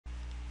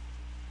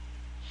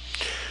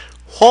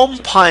Home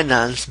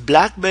Finance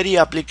BlackBerry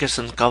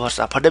application covers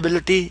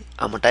affordability,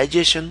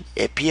 amortization,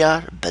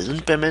 APR,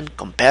 balloon payment,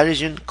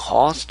 comparison,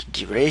 cost,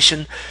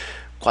 duration,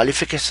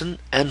 qualification,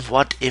 and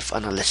what if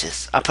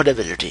analysis.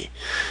 Affordability.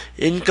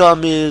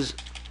 Income is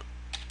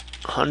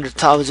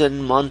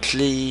 100,000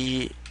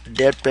 monthly,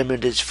 debt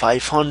payment is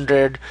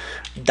 500,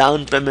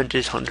 down payment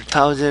is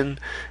 100,000,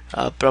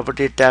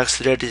 property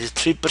tax rate is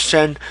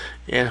 3%,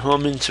 and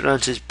home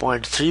insurance is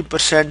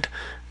 0.3%,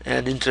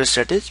 and interest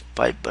rate is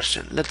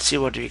 5%. Let's see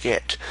what we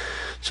get.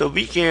 So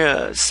we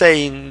can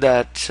saying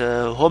that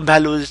home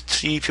value is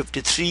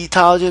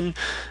 353,000,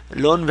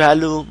 loan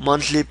value,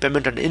 monthly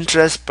payment and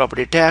interest,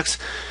 property tax,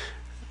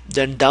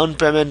 then down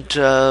payment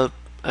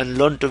and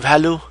loan to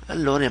value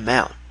and loan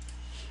amount.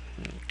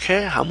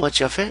 Okay, how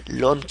much of a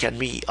loan can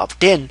we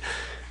obtain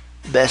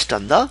based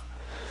on the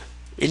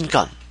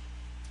income?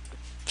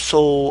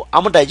 So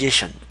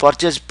amortization,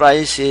 purchase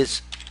price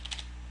is,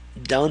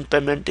 down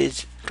payment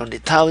is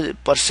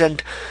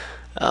 20,000%.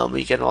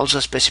 We can also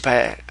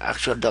specify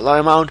actual dollar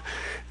amount.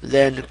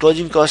 Then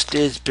closing cost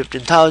is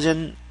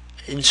 15,000,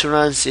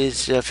 insurance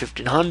is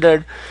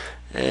 1,500,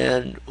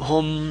 and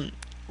home,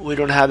 we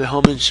don't have a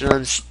home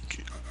insurance,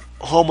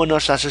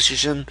 homeowners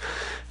association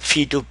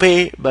fee to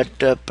pay, but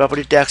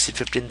property tax is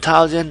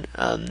 15,000.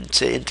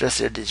 Say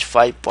interest rate is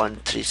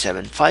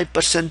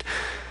 5.375%.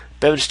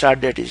 Payment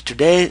start date is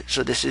today.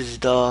 So this is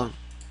the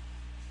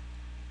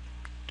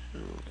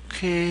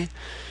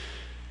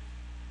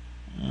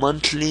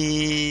monthly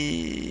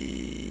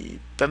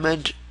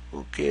payment.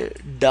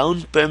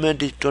 Down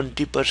payment is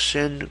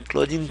 20%,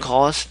 closing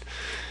cost,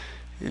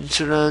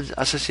 insurance,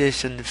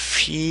 association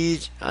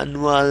fees,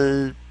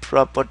 annual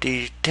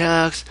property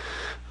tax.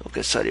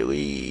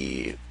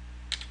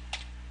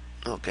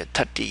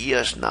 30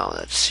 years now.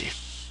 Let's see.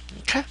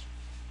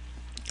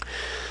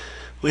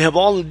 We have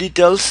all the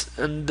details,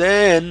 and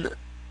then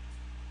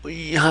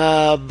we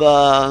have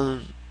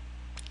loan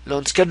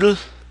schedule,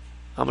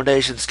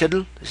 amortization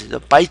schedule. This is a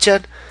pie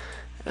chart,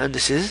 and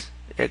this is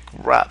a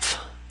graph.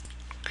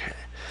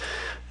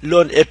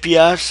 Loan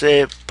APR,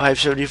 say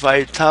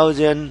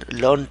 575,000,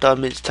 loan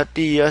term is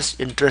 30 years,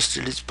 interest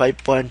rate is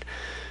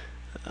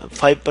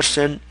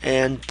 5.5%,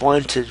 and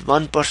points is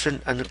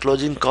 1%, and the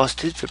closing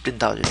cost is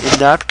 15,000. In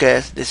that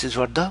case, this is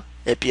what the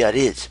APR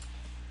is.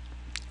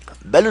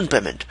 Balloon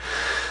payment,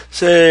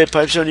 say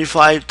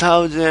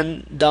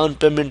 575,000, down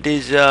payment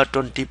is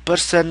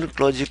 20%,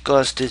 closing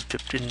cost is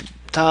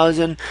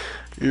 15,000,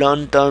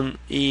 loan term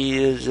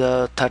is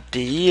 30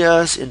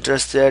 years,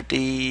 interest rate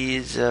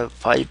is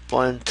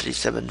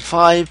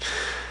 5.375,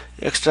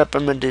 extra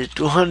payment is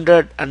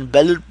 200, and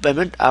balloon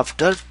payment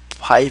after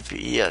 5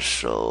 years.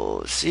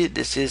 So see,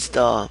 this is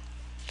the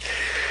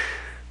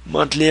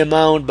monthly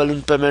amount,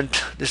 balloon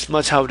payment, this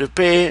much how to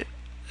pay,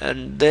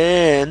 and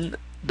then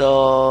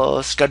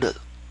the schedule.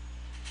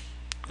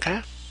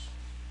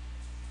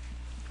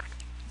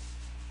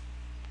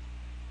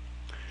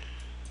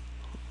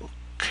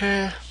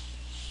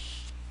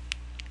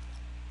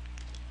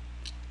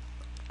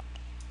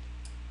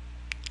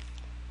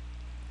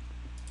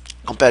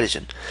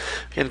 Comparison.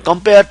 You can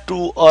compare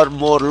two or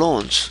more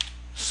loans.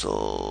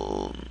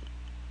 So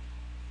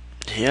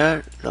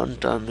here loan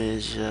term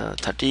is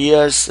 30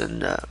 years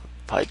and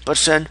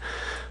 5%.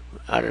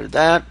 After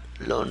that,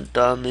 loan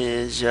term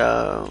is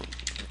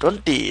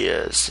 20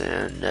 years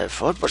and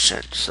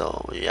 4%.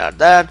 So we add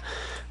that.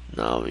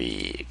 Now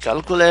we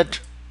calculate.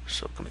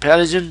 So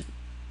comparison,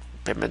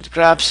 payment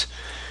graphs,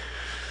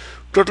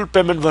 total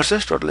payment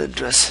versus total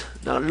interest.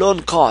 Now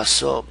loan cost,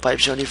 so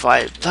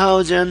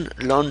 575,000,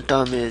 loan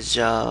term is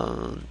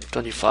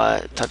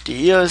 30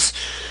 years,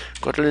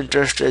 total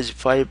interest is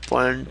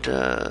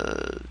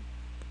 5.5,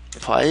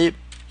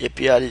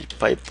 APR is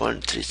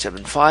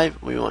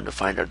 5.375. We want to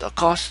find out the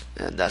cost,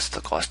 and that's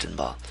the cost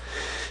involved.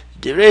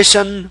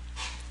 Duration,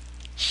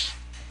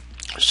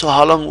 so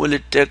how long will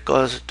it take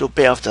us to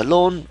pay off the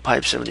loan?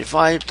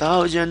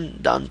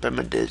 575,000, down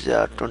payment is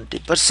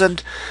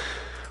 20%,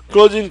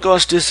 closing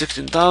cost is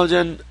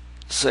 16,000,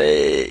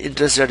 say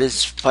interest rate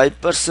is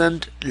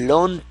 5%,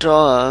 loan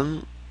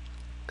term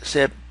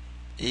say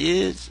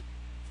is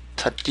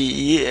 30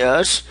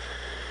 years,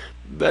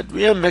 but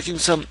we are making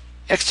some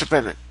extra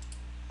payment,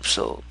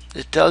 so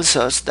it tells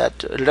us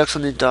that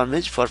reduction in term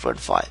is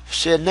 4.5.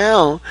 So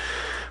now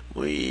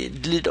we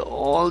delete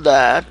all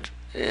that,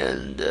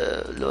 and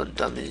loan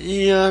term is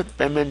here,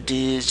 payment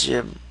is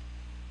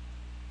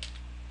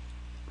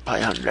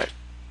 500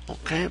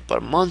 per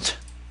month.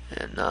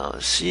 And now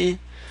see,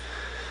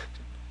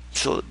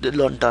 so the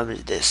loan term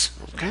is this.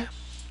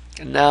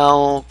 And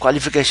now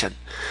qualification,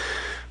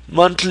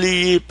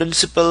 monthly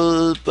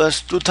principal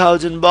plus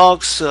 2,000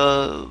 bucks,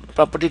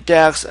 property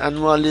tax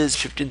annual is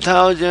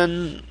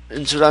 15,000,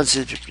 insurance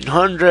is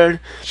 1,500,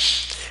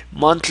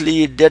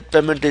 monthly debt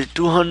payment is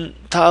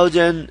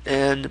 200,000,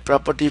 and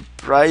property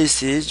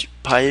price is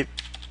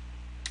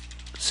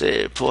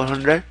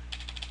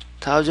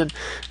 400,000,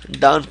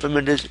 down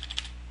payment is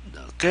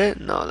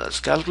now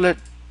let's calculate.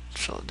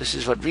 So this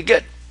is what we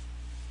get.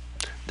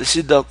 This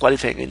is the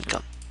qualifying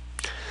income.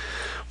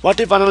 What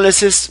if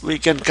analysis, we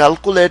can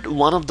calculate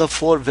one of the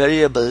four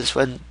variables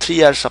when 3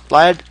 years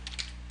supplied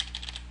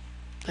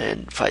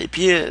and 5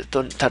 years,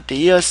 30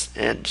 years,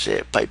 and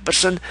say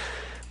 5%.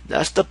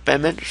 That's the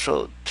payment.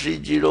 So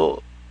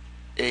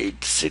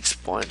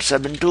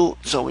 3086.72.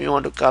 So we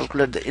want to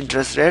calculate the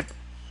interest rate.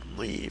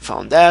 We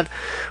found that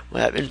we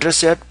have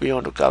interest rate. We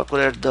want to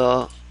calculate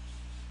the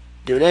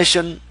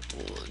duration.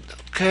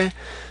 Okay,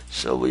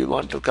 so we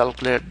want to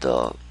calculate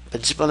the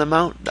principal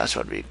amount. That's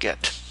what we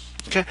get.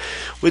 Okay,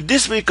 with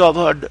this we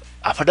covered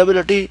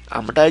affordability,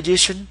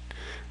 amortization,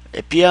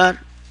 APR,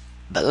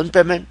 balloon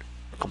payment,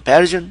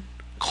 comparison,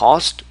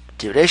 cost,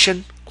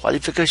 duration,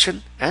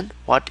 qualification, and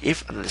what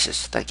if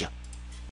analysis. Thank you.